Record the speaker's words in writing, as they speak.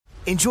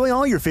Enjoy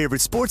all your favorite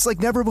sports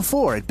like never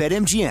before at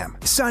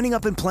BetMGM. Signing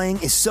up and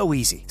playing is so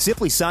easy.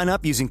 Simply sign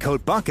up using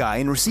code Buckeye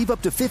and receive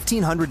up to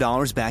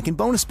 $1,500 back in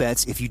bonus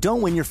bets if you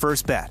don't win your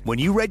first bet. When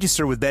you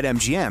register with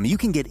BetMGM, you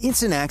can get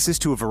instant access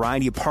to a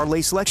variety of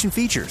parlay selection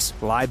features,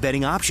 live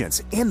betting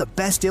options, and the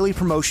best daily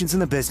promotions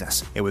in the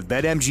business. And with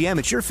BetMGM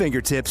at your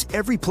fingertips,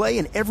 every play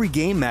and every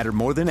game matter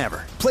more than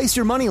ever. Place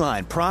your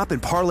moneyline, prop,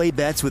 and parlay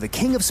bets with the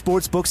king of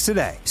sportsbooks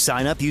today.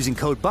 Sign up using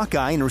code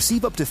Buckeye and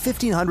receive up to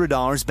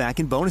 $1,500 back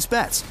in bonus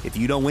bets if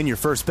you don't win your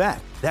first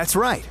bet. That's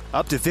right,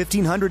 up to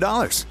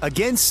 $1,500.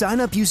 Again, sign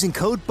up using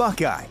code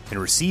Buckeye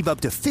and receive up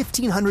to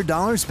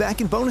 $1,500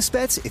 back in bonus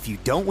bets if you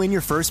don't win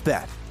your first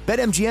bet.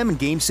 BetMGM and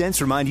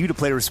GameSense remind you to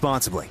play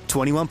responsibly.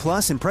 21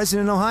 plus and present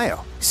in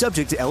Ohio.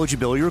 Subject to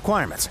eligibility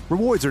requirements.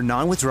 Rewards are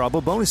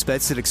non-withdrawable bonus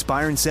bets that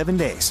expire in 7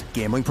 days.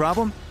 Gambling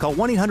problem? Call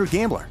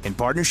 1-800-GAMBLER in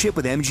partnership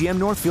with MGM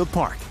Northfield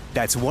Park.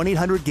 That's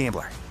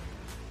 1-800-GAMBLER.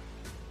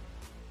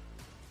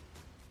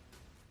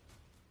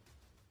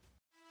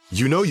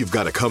 You know you've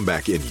got a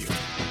comeback in you.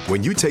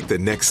 When you take the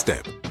next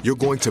step, you're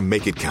going to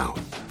make it count.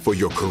 For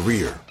your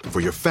career, for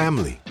your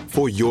family,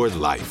 for your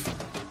life.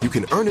 You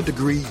can earn a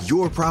degree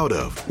you're proud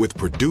of with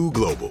Purdue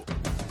Global.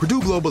 Purdue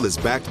Global is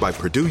backed by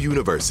Purdue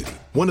University,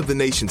 one of the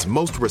nation's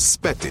most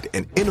respected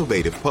and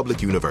innovative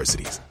public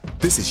universities.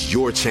 This is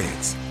your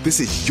chance. This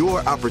is your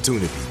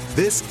opportunity.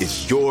 This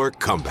is your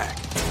comeback.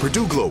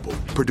 Purdue Global,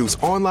 Purdue's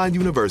online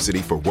university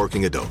for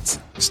working adults.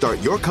 Start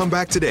your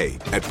comeback today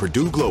at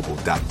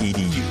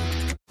purdueglobal.edu.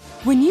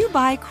 When you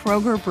buy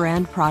Kroger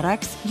brand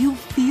products, you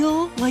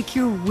feel like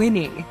you're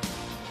winning.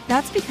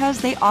 That's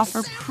because they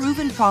offer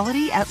proven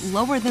quality at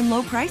lower than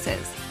low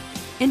prices.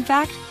 In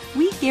fact,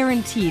 we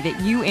guarantee that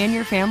you and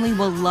your family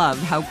will love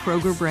how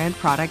Kroger brand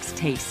products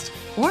taste,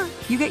 or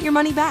you get your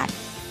money back.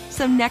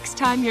 So next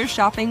time you're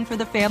shopping for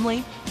the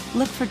family,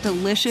 look for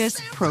delicious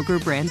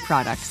Kroger brand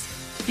products,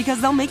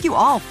 because they'll make you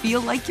all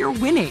feel like you're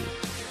winning.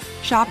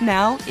 Shop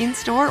now,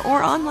 in-store,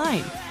 or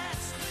online.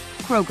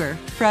 Kroger,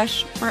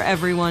 fresh for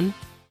everyone.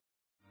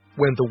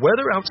 When the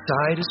weather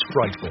outside is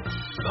frightful,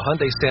 the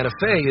Hyundai Santa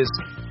Fe is,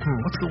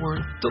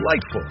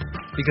 delightful.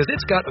 Because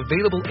it's got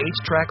available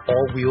H-Track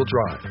all-wheel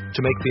drive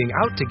to make being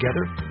out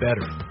together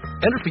better.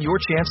 Enter for your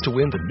chance to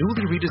win the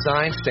newly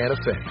redesigned Santa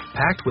Fe,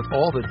 packed with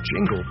all the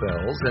jingle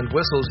bells and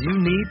whistles you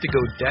need to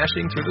go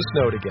dashing through the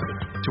snow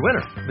together. To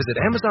enter, visit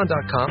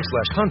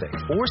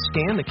Amazon.com/Hyundai or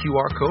scan the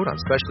QR code on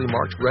specially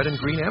marked red and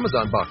green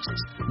Amazon boxes.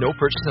 No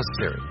purchase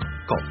necessary.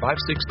 Call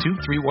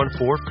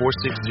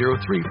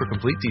 562-314-4603 for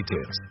complete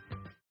details.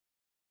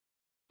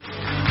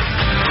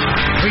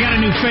 We got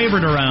a new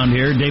favorite around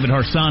here, David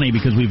Harsanyi,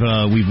 because we've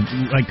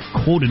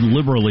quoted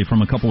liberally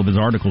from a couple of his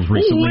articles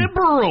recently.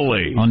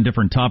 Liberally? On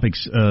different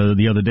topics.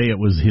 The other day it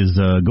was his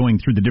going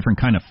through the different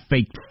kind of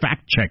fake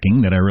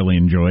fact-checking that I really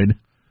enjoyed.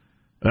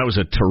 That was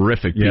a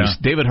terrific piece. Yeah.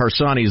 David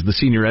Harsanyi is the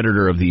senior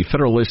editor of The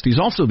Federalist. He's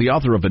also the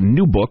author of a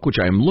new book, which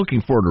I am looking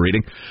forward to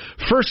reading,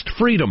 First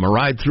Freedom, A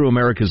Ride Through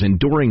America's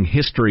Enduring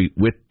History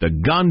with the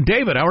Gun.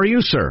 David, how are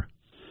you, sir?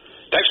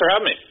 Thanks for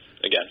having me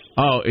again.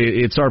 Oh,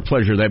 it's our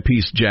pleasure. That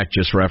piece Jack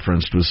just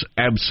referenced was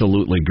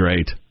absolutely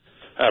great.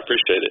 I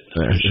appreciate it.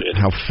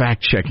 How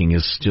fact-checking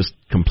is just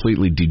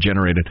completely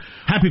degenerated.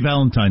 Happy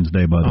Valentine's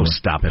Day, by the way. Oh,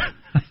 stop it.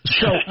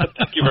 So,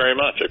 thank you very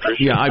much. I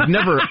appreciate it. Yeah, I've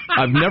never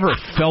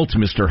felt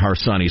Mr.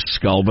 Harsanyi's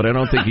skull, but I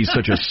don't think he's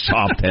such a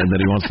soft head that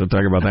he wants to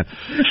talk about that.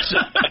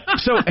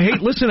 So hey,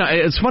 listen,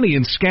 it's funny,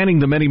 in scanning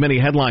the many, many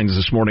headlines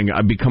this morning,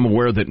 I've become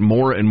aware that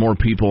more and more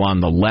people on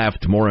the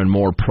left, more and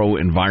more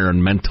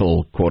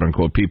pro-environmental,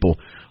 quote-unquote, people,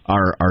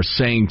 are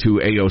saying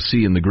to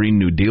AOC and the Green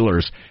New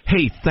Dealers,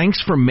 hey,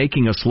 thanks for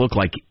making us look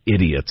like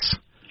idiots.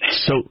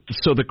 So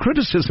the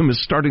criticism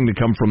is starting to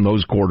come from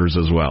those quarters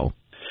as well.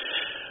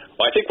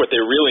 Well, I think what they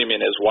really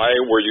mean is, why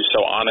were you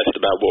so honest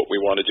about what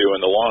we want to do in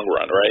the long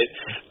run, right?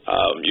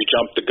 You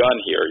jumped the gun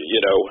here.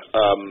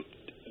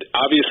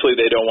 Obviously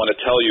they don't want to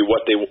tell you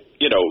what the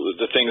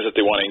things that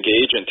they want to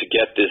engage in to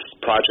get this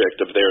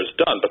project of theirs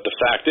done. But the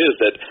fact is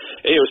that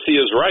AOC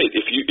is right.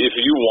 If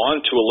you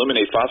want to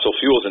eliminate fossil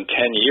fuels in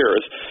 10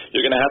 years,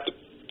 you're going to have to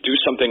do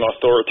something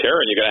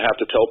authoritarian. You're going to have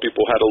to tell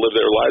people how to live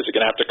their lives. You're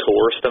going to have to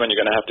coerce them, and you're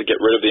going to have to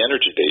get rid of the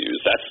energy they use.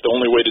 That's the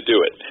only way to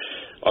do it.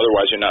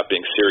 Otherwise, you're not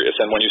being serious.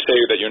 And when you say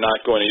that you're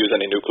not going to use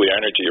any nuclear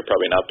energy, you're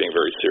probably not being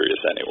very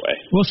serious anyway.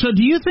 Well, so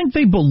do you think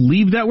they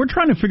believe that? We're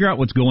trying to figure out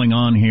what's going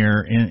on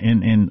here,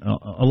 and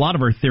a lot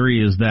of our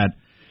theory is that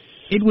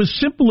it was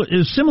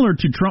similar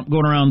to Trump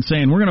going around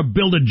saying, we're going to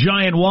build a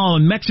giant wall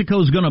and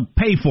Mexico's going to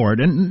pay for it.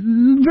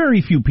 And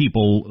very few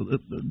people,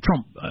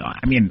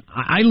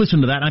 I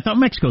listened to that and I thought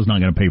Mexico's not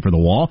going to pay for the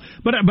wall.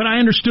 But I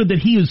understood that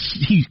he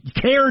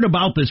cared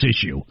about this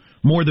issue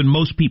more than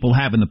most people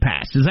have in the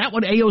past. Is that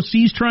what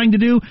AOC's trying to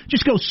do?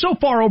 Just go so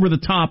far over the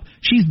top.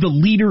 She's the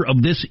leader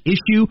of this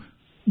issue,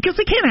 because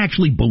they can't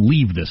actually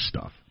believe this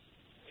stuff.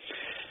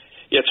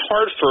 Yeah, it's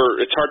hard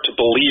to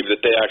believe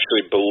that they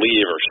actually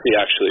believe, or she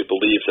actually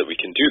believes, that we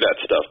can do that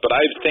stuff. But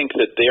I think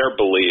that their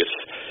beliefs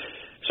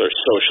sort of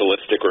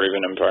socialistic or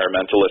even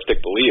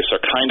environmentalistic beliefs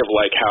are kind of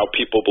like how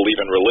people believe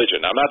in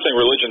religion. I'm not saying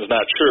religion's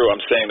not true.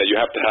 I'm saying that you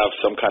have to have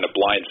some kind of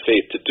blind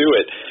faith to do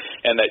it,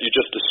 and that you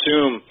just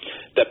assume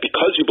that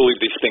because you believe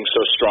these things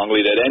so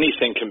strongly that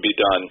anything can be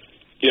done,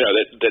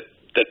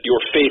 that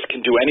your faith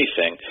can do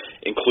anything,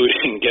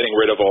 including getting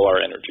rid of all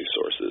our energy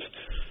sources.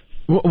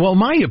 Well,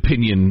 my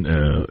opinion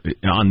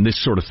on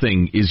this sort of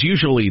thing is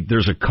usually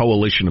there's a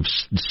coalition of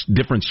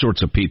different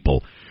sorts of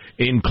people,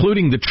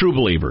 including the true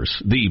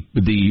believers, the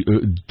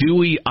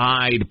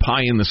dewy-eyed,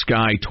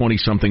 pie-in-the-sky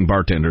 20-something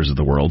bartenders of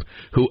the world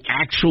who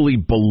actually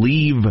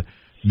believe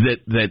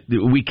that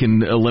we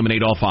can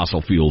eliminate all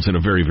fossil fuels in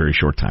a very, very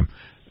short time,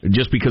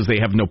 just because they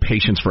have no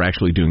patience for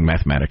actually doing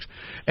mathematics.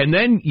 And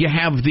then you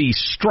have the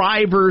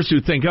strivers who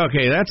think,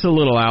 okay, that's a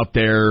little out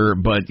there,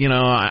 but,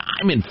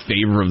 I'm in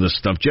favor of this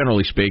stuff,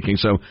 generally speaking,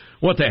 so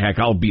what the heck,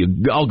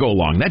 I'll go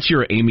along. That's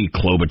your Amy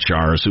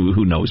Klobuchars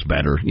who knows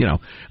better,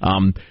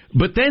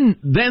 But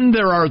then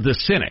there are the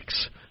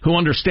cynics who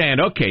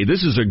understand, okay,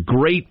 this is a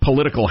great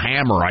political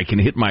hammer I can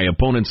hit my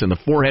opponents in the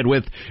forehead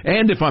with,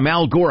 and if I'm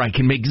Al Gore, I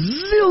can make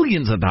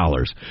zillions of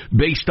dollars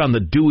based on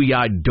the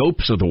dewy-eyed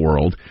dopes of the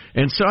world.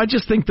 And so I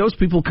just think those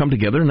people come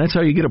together, and that's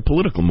how you get a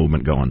political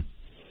movement going.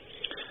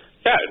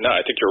 Yeah, no, I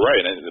think you're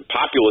right. And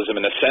populism,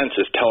 in a sense,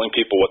 is telling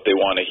people what they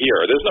want to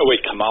hear. There's no way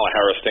Kamala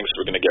Harris thinks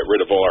we're going to get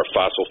rid of all our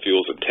fossil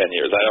fuels in 10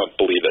 years. I don't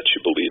believe that she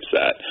believes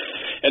that.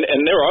 And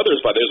there are others,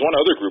 there's one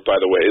other group, by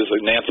the way, is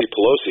like Nancy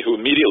Pelosi, who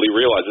immediately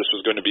realized this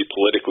was going to be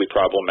politically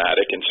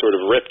problematic and sort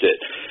of ripped it.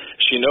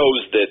 She knows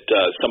that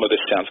some of this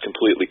sounds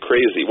completely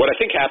crazy. What I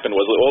think happened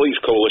was all these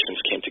coalitions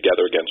came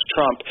together against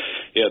Trump.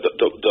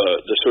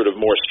 The sort of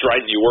more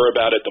strident you were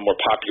about it, the more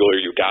popular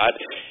you got.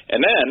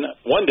 And then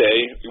one day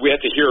we had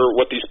to hear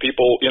what these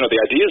people,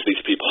 the ideas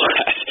these people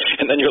had.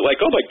 And then you're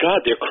like, oh, my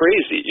God, they're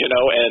crazy,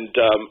 And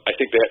I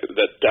think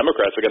that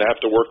Democrats are going to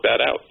have to work that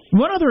out.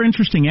 One other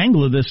interesting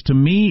angle of this to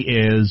me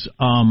is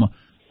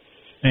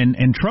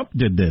and Trump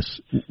did this.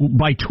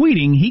 By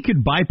tweeting, he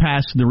could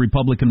bypass the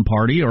Republican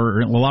Party or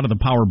a lot of the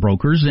power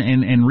brokers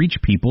and reach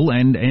people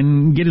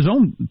and get his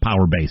own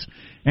power base.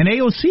 And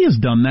AOC has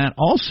done that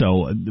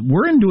also.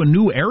 We're into a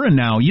new era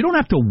now. You don't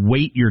have to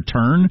wait your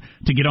turn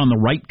to get on the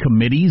right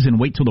committees and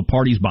wait till the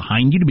party's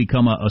behind you to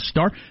become a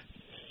star.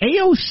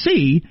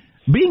 AOC,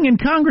 being in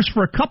Congress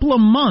for a couple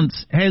of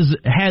months, has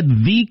had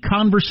the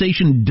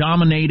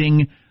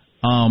conversation-dominating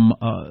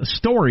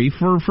story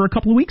for a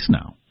couple of weeks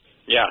now.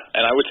 Yeah,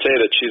 and I would say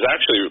that she's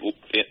actually,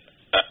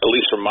 at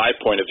least from my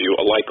point of view,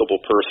 a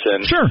likable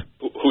person. Sure.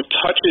 Who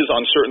touches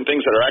on certain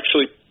things that are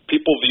actually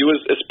people view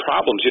as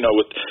problems.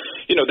 With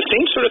the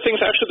same sort of things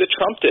actually that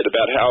Trump did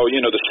about how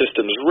the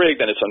system's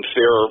rigged and it's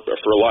unfair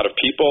for a lot of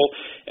people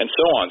and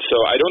so on. So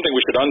I don't think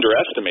we should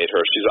underestimate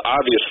her. She's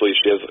obviously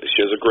she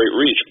has a great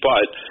reach,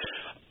 but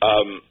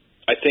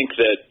I think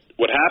that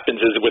what happens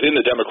is within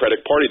the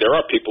Democratic Party, there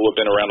are people who have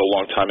been around a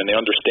long time, and they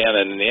understand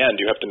that in the end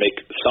you have to make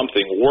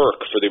something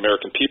work for the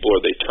American people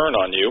or they turn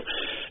on you.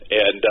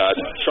 And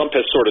Trump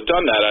has sort of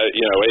done that.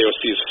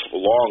 AOC's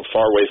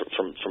far away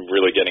from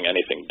really getting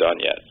anything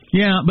done yet.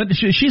 Yeah, but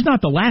she's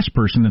not the last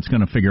person that's going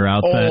to figure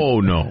out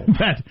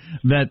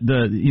that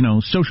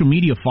the social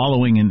media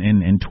following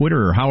and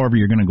Twitter or however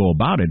you're going to go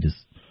about it is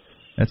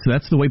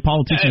that's the way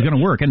politics is going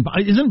to work. And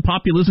isn't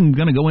populism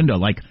going to go into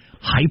like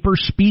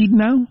hyperspeed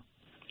now?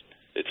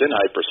 It's in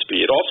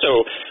hyperspeed.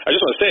 Also, I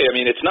just want to say,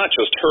 it's not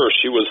just her.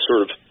 She was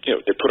sort of,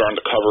 they put her on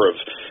the cover of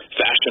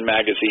fashion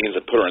magazines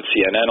and put her on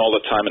CNN all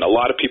the time, and a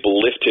lot of people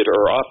lifted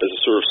her up as a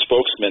sort of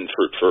spokesman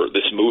for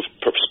this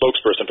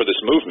spokesperson for this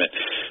movement.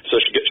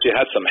 So she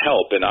had some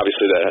help, and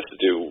obviously that has to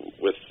do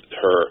with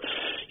her,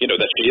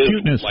 that she is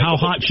cuteness, how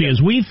hot she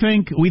is. We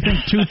think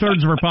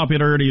 2/3 of her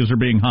popularity is her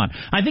being hot.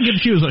 I think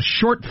if she was a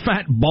short,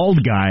 fat,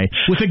 bald guy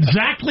with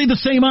exactly the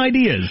same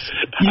ideas,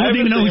 you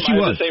wouldn't even know who she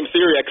was. I have the same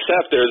theory,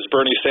 except there's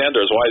Bernie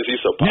Sanders. Why is he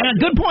so popular?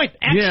 Yeah, good point.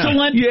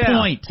 Excellent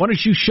point. Why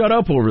don't you shut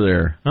up over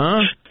there,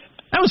 huh?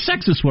 That was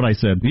sexist, what I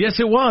said. Yes,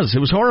 it was.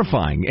 It was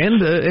horrifying and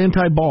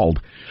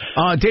anti-bald.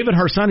 David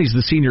Harsanyi is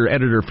the senior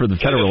editor for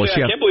The Federalist.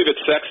 I can't believe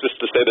it's sexist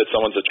to say that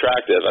someone's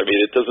attractive.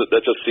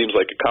 That just seems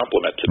like a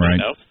compliment to me,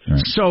 no?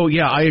 Right. So,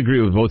 I agree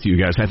with both of you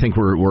guys. I think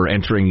we're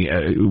entering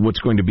what's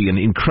going to be an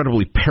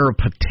incredibly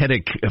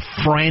peripatetic,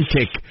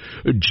 frantic,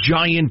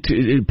 giant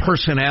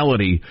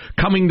personality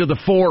coming to the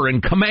fore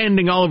and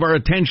commanding all of our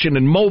attention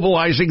and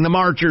mobilizing the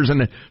marchers.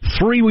 And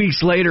 3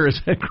 weeks later, as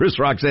Chris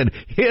Rock said,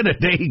 here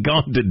today,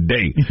 gone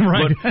today. Right.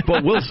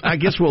 But I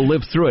guess we'll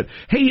live through it.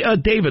 Hey,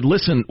 David,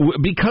 listen,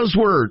 because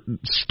we're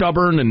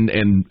stubborn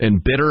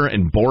and bitter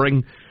and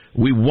boring,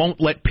 we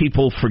won't let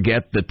people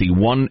forget that the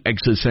one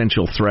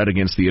existential threat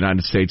against the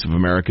United States of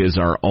America is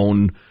our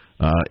own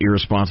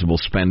irresponsible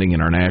spending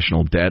in our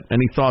national debt.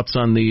 Any thoughts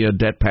on the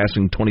debt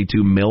passing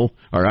 22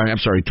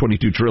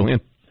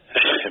 trillion?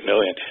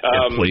 Million.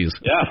 Please.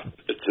 Yeah,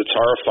 it's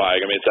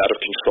horrifying. It's out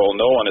of control.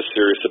 No one is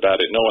serious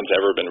about it. No one's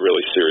ever been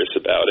really serious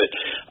about it.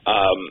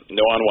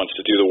 No one wants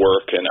to do the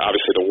work, and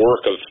obviously the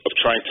work of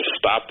trying to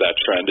stop that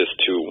trend is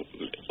to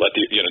let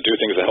do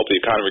things that help the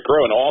economy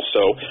grow, and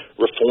also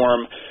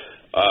reform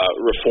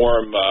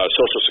reform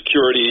Social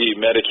Security,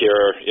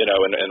 Medicare,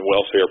 and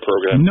welfare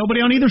programs.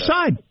 Nobody on either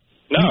side.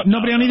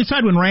 Nobody on either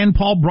side. When Rand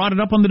Paul brought it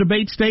up on the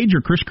debate stage or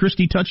Chris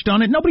Christie touched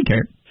on it, nobody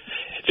cared.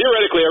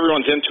 Theoretically,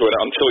 everyone's into it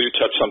until you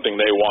touch something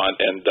they want,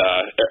 and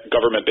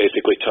government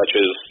basically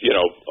touches,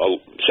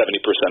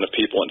 70% of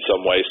people in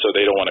some way, so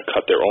they don't want to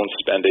cut their own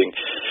spending.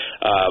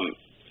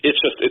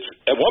 It's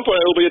at one point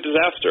it'll be a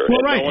disaster,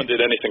 and no one did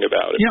anything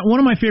about it. Yeah, one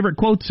of my favorite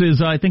quotes is,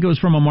 I think it was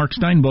from a Mark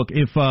Stein book,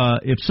 if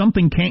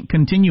something can't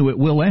continue, it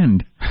will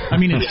end. I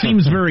mean, it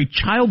seems very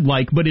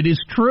childlike, but it is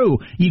true.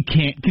 You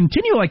can't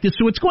continue like this,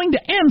 so it's going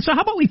to end. So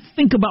how about we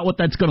think about what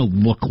that's going to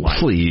look like?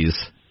 Please.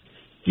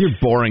 You're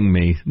boring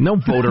me. No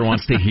voter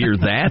wants to hear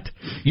that.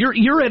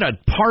 You're at a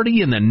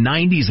party in the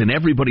 90s and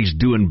everybody's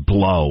doing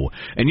blow.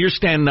 And you're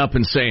standing up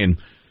and saying,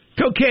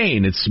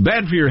 cocaine, it's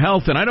bad for your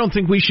health and I don't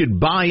think we should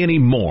buy any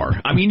more.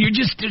 I mean, you're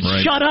just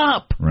shut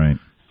up. Right.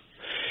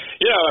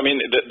 I mean,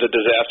 the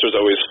disaster is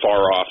always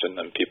far off, and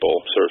then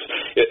people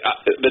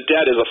the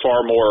debt is a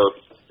far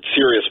more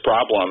serious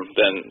problem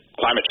than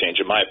climate change,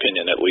 in my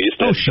opinion, at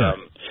least. Oh,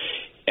 sure.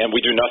 And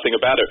we do nothing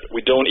about it.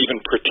 We don't even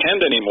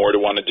pretend anymore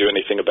to want to do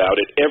anything about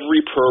it.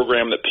 Every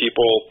program that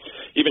people,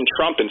 even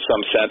Trump in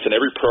some sense, and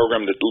every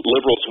program that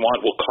liberals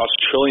want will cost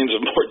trillions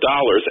of more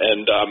dollars,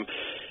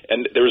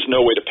 and there's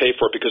no way to pay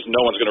for it because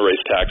no one's going to raise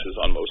taxes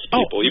on most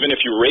people. Even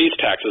if you raise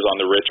taxes on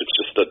the rich,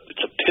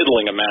 it's a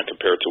piddling amount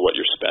compared to what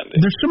you're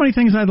spending. There's so many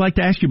things I'd like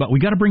to ask you about.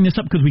 We got to bring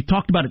this up because we've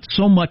talked about it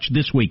so much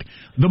this week.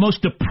 The most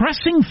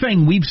depressing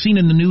thing we've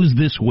seen in the news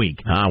this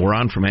week. We're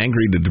on from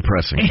angry to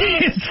depressing.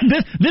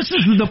 This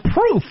is the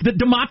proof that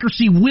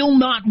democracy will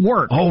not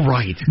work. Oh,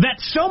 right.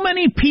 That so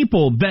many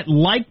people that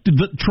liked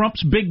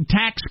Trump's big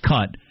tax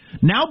cut,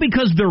 now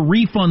because their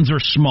refunds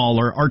are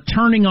smaller, are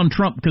turning on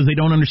Trump because they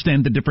don't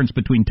understand the difference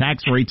between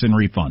tax rates and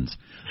refunds.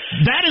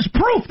 That is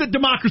proof that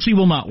democracy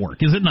will not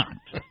work, is it not?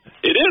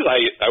 It is.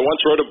 I once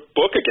wrote a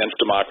book against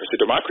democracy.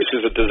 Democracy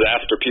is a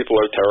disaster.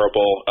 People are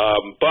terrible.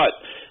 But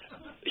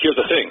here's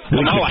the thing.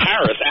 Kamala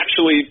Harris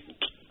actually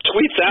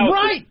tweets out.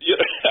 Right.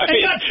 They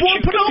got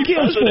 4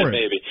 Pinocchios for it.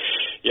 Maybe.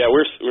 Yeah,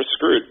 we're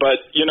screwed.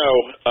 But,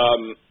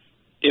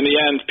 in the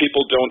end,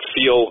 people don't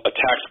feel a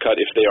tax cut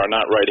if they are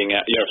not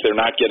if they're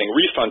not getting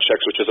refund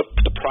checks, which is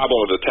the problem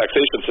with the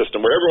taxation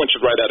system, where everyone should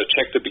write out a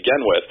check to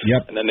begin with,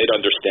 and then they'd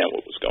understand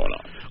what was going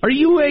on. Are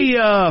you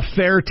a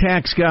fair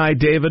tax guy,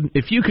 David?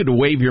 If you could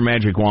wave your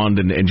magic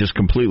wand and just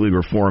completely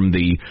reform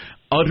the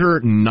utter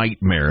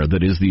nightmare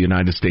that is the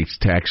United States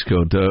tax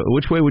code,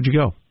 which way would you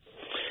go?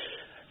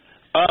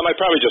 I'd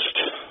probably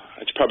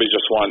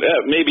just want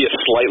maybe a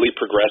slightly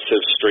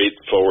progressive,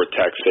 straightforward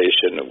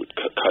taxation,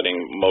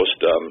 cutting most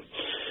of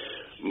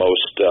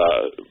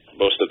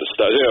the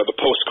stuff. The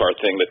postcard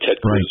thing that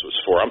Ted Cruz was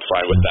for. I'm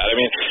fine with that. I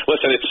mean,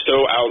 listen, it's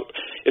so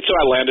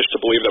outlandish to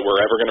believe that we're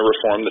ever going to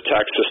reform the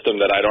tax system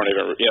that I don't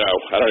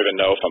even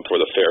know if I'm for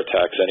the fair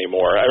tax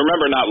anymore. I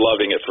remember not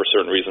loving it for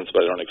certain reasons,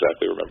 but I don't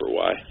exactly remember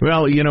why.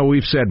 Well,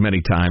 we've said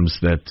many times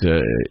that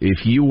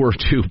if you were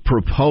to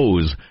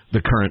propose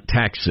the current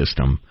tax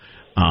system,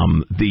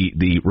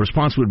 the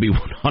response would be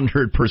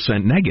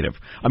 100% negative.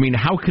 I mean,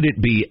 how could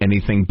it be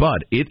anything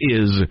but? It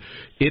is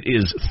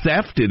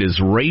theft. It is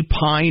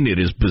rapine. It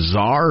is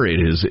bizarre. It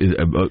is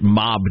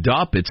mobbed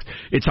up.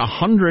 It's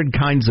 100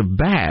 kinds of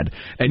bad,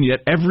 and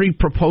yet every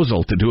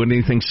proposal to do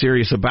anything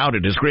serious about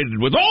it is greeted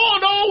with, "Oh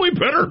no, we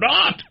better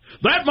not.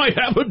 That might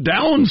have a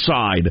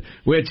downside,"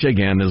 which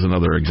again is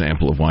another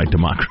example of why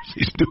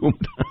democracy is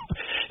doomed.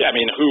 Yeah, I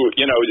mean,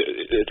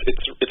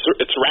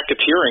 it's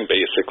racketeering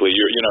basically.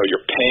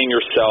 You're paying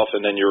yourself,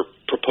 and then you're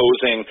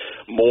proposing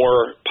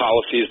more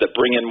policies that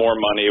bring in more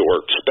money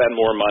or spend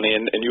more money,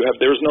 and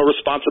there's no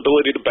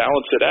responsibility to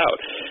balance it out.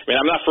 I mean,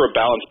 I'm not for a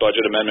balanced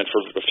budget amendment for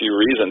a few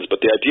reasons,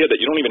 but the idea that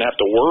you don't even have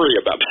to worry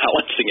about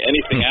balancing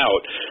anything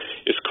out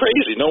is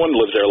crazy. No one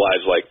lives their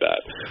lives like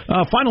that.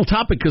 Final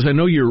topic, because I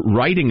know you're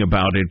writing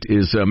about it,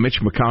 is Mitch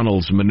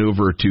McConnell's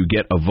maneuver to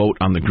get a vote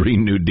on the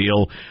Green New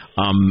Deal.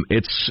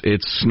 It's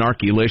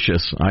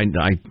snarky-licious. I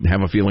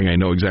have a feeling I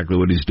know exactly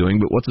what he's doing,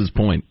 but what's his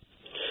point?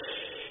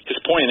 His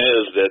point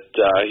is that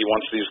he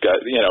wants these guys.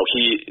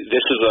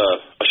 This is a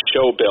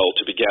show bill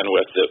to begin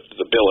with.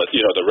 The bill,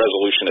 the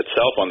resolution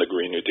itself on the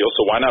Green New Deal.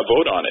 So why not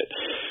vote on it?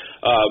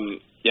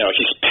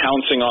 He's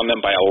pouncing on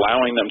them by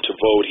allowing them to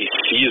vote. He's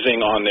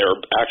seizing on their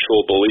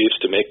actual beliefs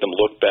to make them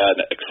look bad,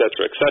 et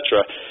cetera, et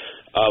cetera.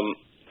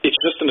 It's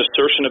just an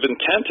assertion of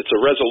intent. It's a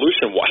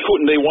resolution. Why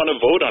wouldn't they want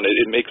to vote on it?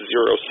 It makes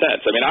zero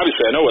sense. I mean,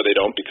 obviously, I know why they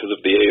don't because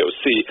of the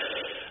AOC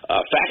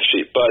fact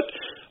sheet, but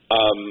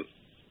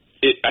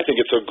I think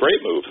it's a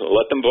great move.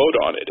 Let them vote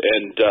on it.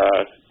 And,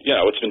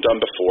 it's been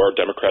done before.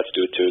 Democrats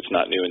do it, too. It's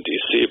not new in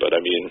D.C., but, I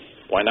mean,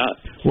 why not?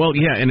 Well,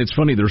 yeah, and it's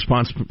funny, the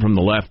response from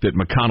the left that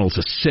McConnell's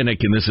a cynic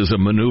and this is a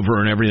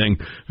maneuver and everything,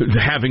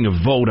 having a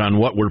vote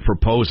on what we're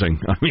proposing.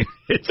 I mean,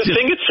 the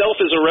thing itself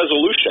is a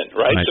resolution,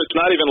 right? So it's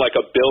not even like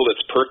a bill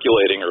that's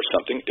percolating or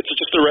something. It's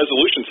just a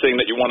resolution saying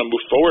that you want to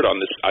move forward on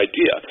this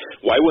idea.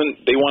 Why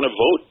wouldn't they want to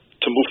vote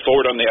to move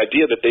forward on the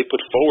idea that they put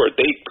forward?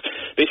 They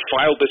they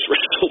filed this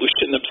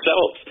resolution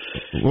themselves.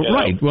 Well,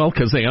 right. Well,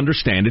 because they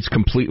understand it's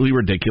completely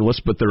ridiculous,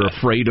 but they're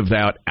afraid of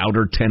that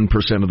outer 10%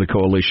 of the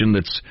coalition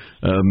that's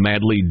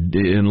madly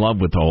in love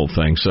with the whole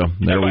thing. So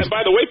there and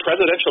by the way,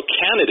 presidential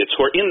candidates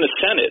who are in the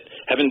Senate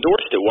have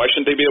endorsed it. Why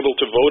shouldn't they be able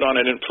to vote on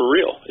it for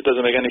real? It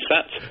doesn't make any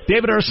sense.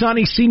 David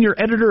Arsani, senior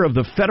editor of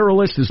The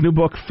Federalist, his new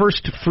book,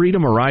 First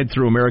Freedom, A Ride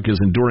Through America's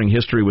Enduring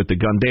History with the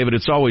Gun. David,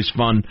 it's always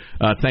fun.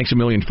 Thanks a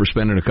million for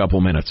spending a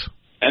couple minutes.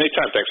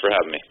 Anytime. Thanks for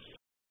having me.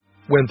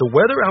 When the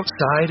weather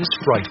outside is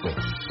frightful,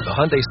 the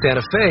Hyundai Santa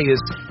Fe is,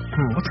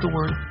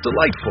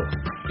 delightful.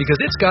 Because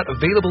it's got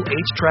available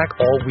H-Track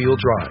all-wheel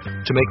drive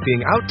to make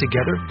being out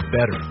together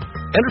better.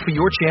 Enter for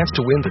your chance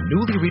to win the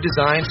newly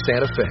redesigned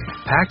Santa Fe,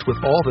 packed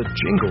with all the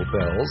jingle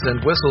bells and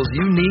whistles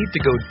you need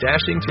to go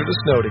dashing through the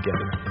snow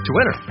together. To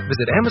enter,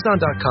 visit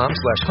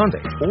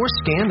Amazon.com/Hyundai or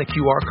scan the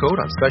QR code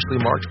on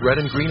specially marked red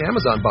and green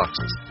Amazon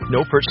boxes.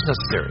 No purchase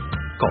necessary.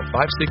 Call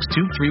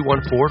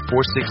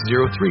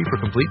 562-314-4603 for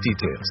complete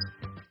details.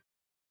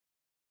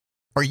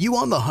 Are you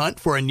on the hunt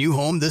for a new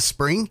home this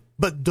spring,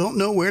 but don't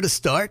know where to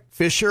start?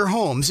 Fisher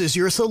Homes is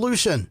your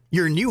solution.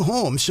 Your new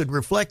home should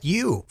reflect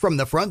you, from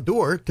the front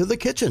door to the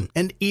kitchen,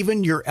 and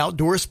even your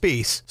outdoor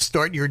space.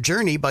 Start your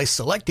journey by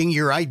selecting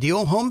your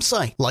ideal home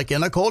site, like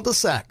in a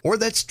cul-de-sac or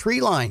that's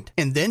tree-lined,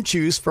 and then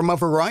choose from a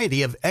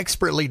variety of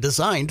expertly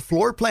designed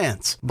floor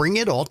plans. Bring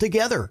it all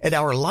together at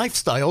our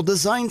Lifestyle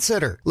Design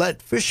Center.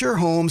 Let Fisher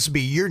Homes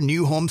be your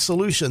new home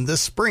solution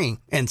this spring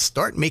and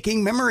start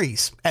making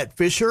memories at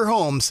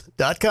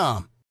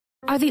FisherHomes.com.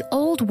 Are the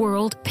old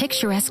world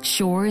picturesque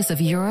shores of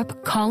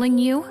Europe calling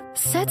you?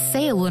 Set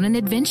sail on an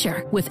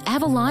adventure with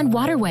Avalon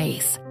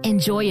Waterways.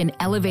 Enjoy an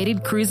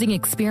elevated cruising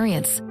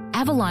experience.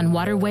 Avalon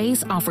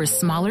Waterways offers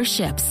smaller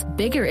ships,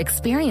 bigger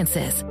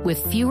experiences,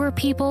 with fewer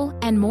people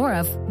and more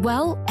of,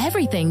 well,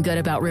 everything good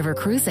about river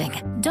cruising.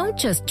 Don't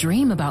just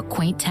dream about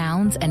quaint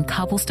towns and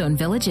cobblestone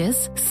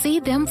villages. See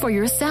them for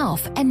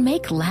yourself and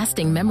make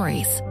lasting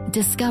memories.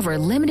 Discover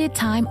limited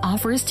time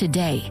offers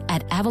today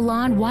at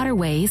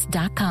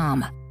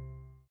AvalonWaterways.com.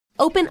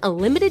 Open a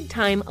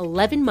limited-time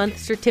 11-month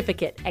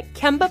certificate at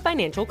Kemba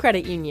Financial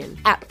Credit Union.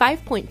 At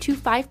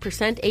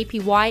 5.25%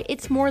 APY,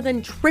 it's more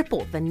than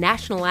triple the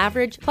national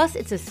average, plus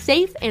it's a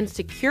safe and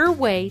secure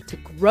way to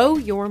grow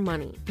your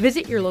money.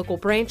 Visit your local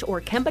branch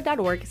or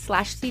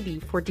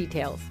kemba.org/CD for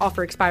details.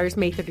 Offer expires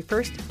May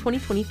 31st,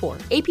 2024.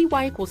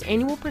 APY equals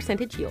annual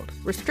percentage yield.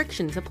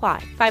 Restrictions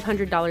apply.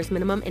 $500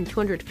 minimum and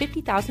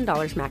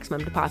 $250,000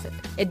 maximum deposit.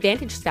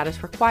 Advantage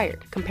status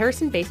required.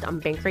 Comparison based on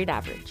bank rate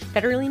average.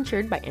 Federally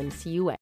insured by NCUA.